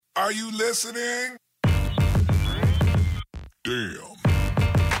Are you listening? Damn.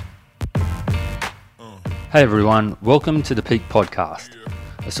 Hey everyone, welcome to the Peak Podcast,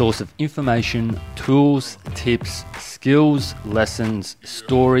 a source of information, tools, tips, skills, lessons,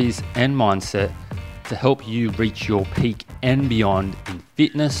 stories, and mindset to help you reach your peak and beyond in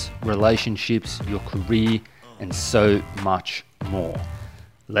fitness, relationships, your career, and so much more.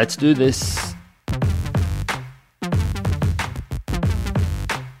 Let's do this.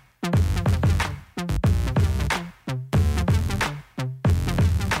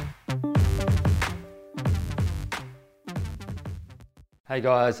 Hey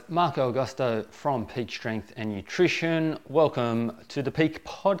guys, Marco Augusto from Peak Strength and Nutrition. Welcome to the Peak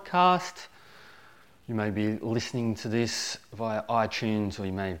Podcast. You may be listening to this via iTunes, or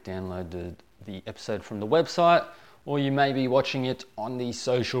you may have downloaded the episode from the website, or you may be watching it on the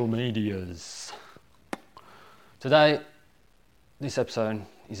social medias. Today, this episode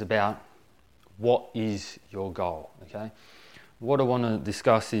is about what is your goal, okay? What I want to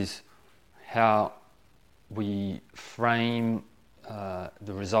discuss is how we frame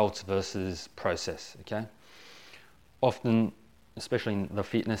the results versus process, okay? Often, especially in the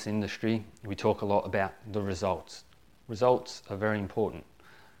fitness industry, we talk a lot about the results. Results are very important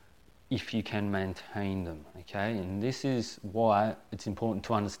if you can maintain them, okay? And this is why it's important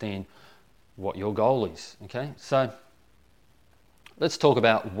to understand what your goal is, okay? So, let's talk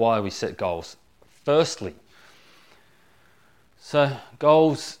about why we set goals. Firstly, so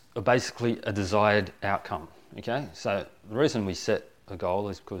goals are basically a desired outcome. Okay, so the reason we set a goal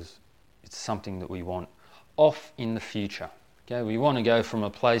is because it's something that we want off in the future. Okay, we want to go from a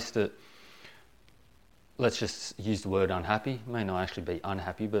place that, let's just use the word unhappy, it may not actually be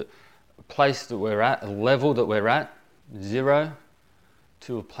unhappy, but a place that we're at, a level that we're at, 0,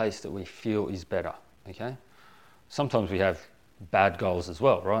 to a place that we feel is better. Okay, sometimes we have bad goals as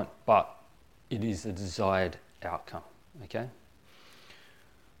well, right? But it is a desired outcome. Okay.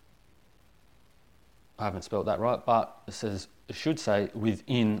 I haven't spelled that right, but it should say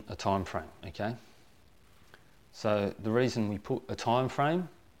within a time frame, okay? So the reason we put a time frame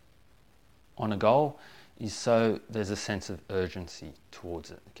on a goal is so there's a sense of urgency towards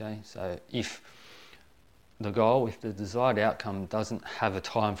it, okay? So if the desired outcome doesn't have a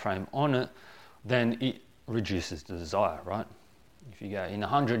time frame on it, then it reduces the desire, right? If you go, in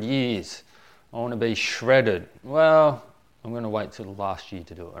 100 years, I want to be shredded. Well, I'm going to wait till the last year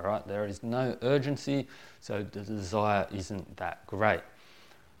to do it, all right? There is no urgency, so the desire isn't that great.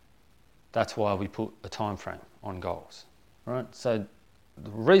 That's why we put a time frame on goals, right? So the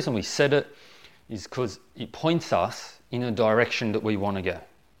reason we set it is because it points us in a direction that we want to go,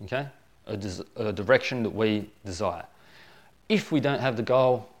 okay? A direction that we desire. If we don't have the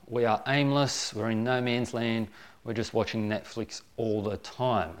goal, we are aimless, we're in no man's land, we're just watching Netflix all the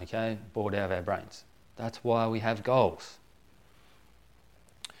time, okay? Bored out of our brains. That's why we have goals.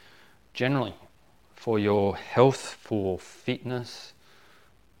 Generally, for your health, for fitness,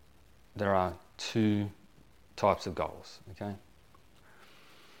 there are 2 types of goals, okay?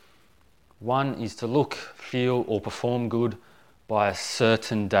 One is to look, feel, or perform good by a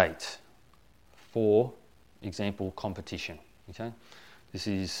certain date. For example, competition, okay? This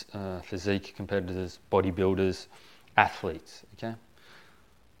is physique competitors, bodybuilders, athletes, okay?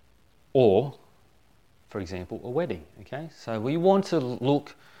 Or, for example, a wedding, okay? So we want to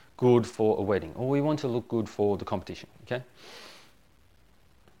look good for a wedding, or we want to look good for the competition, okay?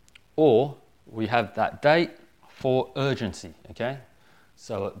 Or we have that date for urgency, okay?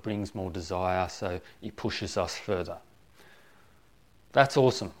 So it brings more desire, so it pushes us further. That's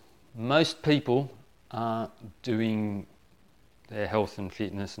awesome. Most people are doing their health and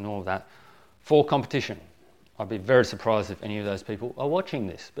fitness and all of that for competition. I'd be very surprised if any of those people are watching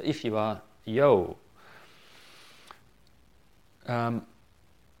this, but if you are, yo.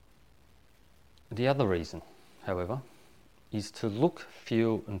 The other reason, however, is to look,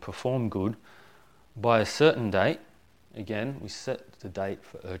 feel, and perform good by a certain date. Again, we set the date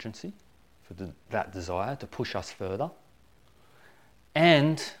for urgency, for that desire to push us further,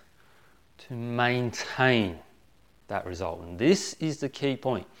 and to maintain that result. And this is the key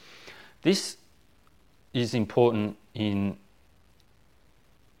point. This is important in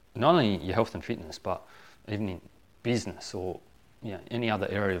not only your health and fitness, but even in business or any other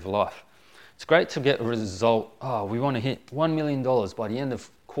area of life. It's great to get a result. Oh, we want to hit $1 million by the end of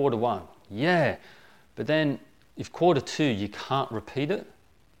quarter 1. Yeah, but then if quarter 2 you can't repeat it,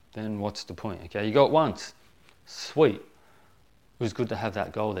 then what's the point? Okay, you got once. Sweet. It was good to have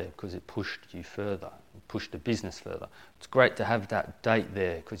that goal there because it pushed you further, pushed the business further. It's great to have that date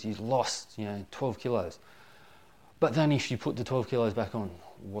there because you lost, 12 kilos. But then if you put the 12 kilos back on,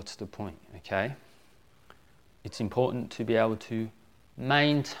 what's the point, okay? It's important to be able to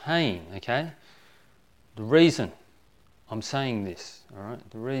maintain, okay? The reason I'm saying this, all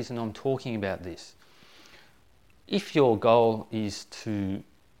right, the reason I'm talking about this, if your goal is to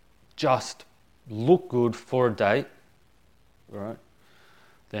just look good for a date, right,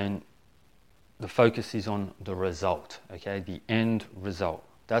 then the focus is on the result, okay, the end result.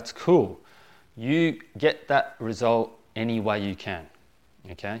 That's cool. You get that result any way you can,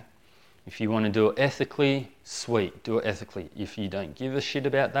 okay? If you want to do it ethically, sweet, do it ethically. If you don't give a shit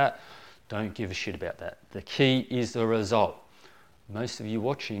about that, don't give a shit about that. The key is the result. Most of you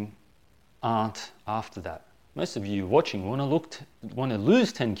watching aren't after that. Most of you watching want to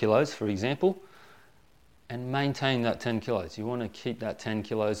lose 10 kilos, for example, and maintain that 10 kilos. You want to keep that 10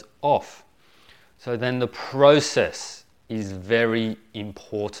 kilos off. So then the process is very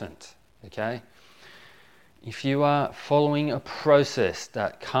important, okay? If you are following a process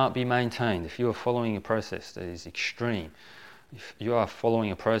that can't be maintained, if you are following a process that is extreme, if you are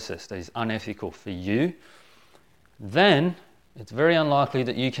following a process that is unethical for you, then it's very unlikely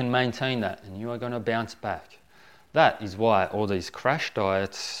that you can maintain that and you are going to bounce back. That is why all these crash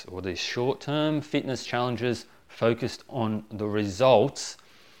diets or these short-term fitness challenges focused on the results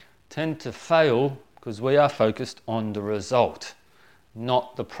tend to fail because we are focused on the result,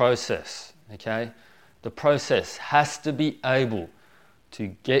 not the process, okay? The process has to be able to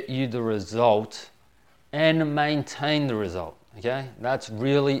get you the result and maintain the result, okay? That's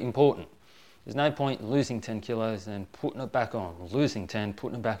really important. There's no point losing 10 kilos and putting it back on, losing 10,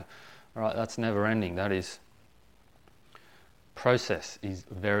 putting it back on. All right, that's never ending. That is, process is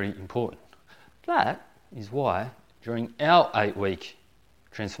very important. That is why during our 8-week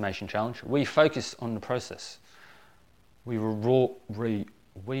transformation challenge, we focus on the process. We reward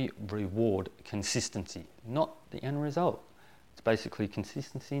consistency, not the end result. It's basically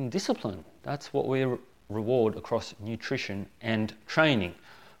consistency and discipline. That's what we reward across nutrition and training,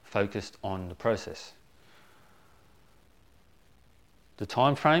 focused on the process. The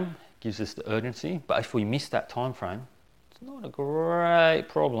time frame gives us the urgency, but if we miss that time frame, it's not a great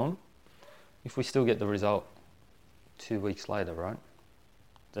problem if we still get the result 2 weeks later, right?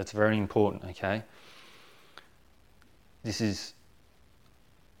 That's very important, okay? It's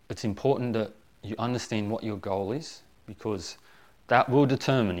important that you understand what your goal is, because that will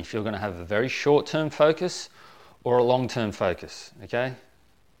determine if you're going to have a very short-term focus or a long-term focus, okay?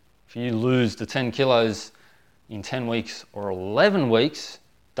 If you lose the 10 kilos in 10 weeks or 11 weeks,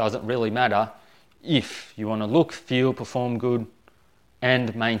 doesn't really matter if you want to look, feel, perform good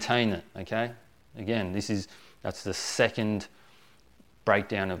and maintain it, okay? Again, that's the second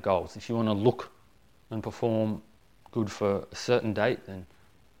breakdown of goals. If you want to look and perform good for a certain date, then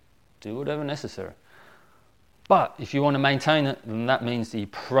do whatever necessary. But if you want to maintain it, then that means the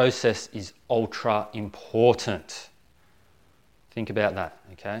process is ultra important. Think about that,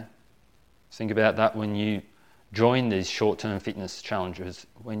 okay? Think about that when you join these short-term fitness challenges,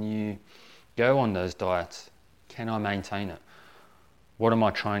 when you go on those diets. Can I maintain it? What am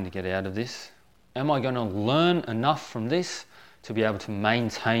I trying to get out of this? Am I going to learn enough from this to be able to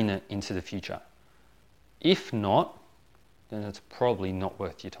maintain it into the future? If not, then it's probably not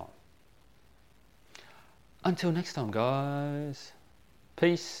worth your time. Until next time, guys.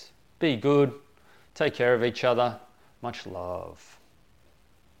 Peace, be good, take care of each other. Much love.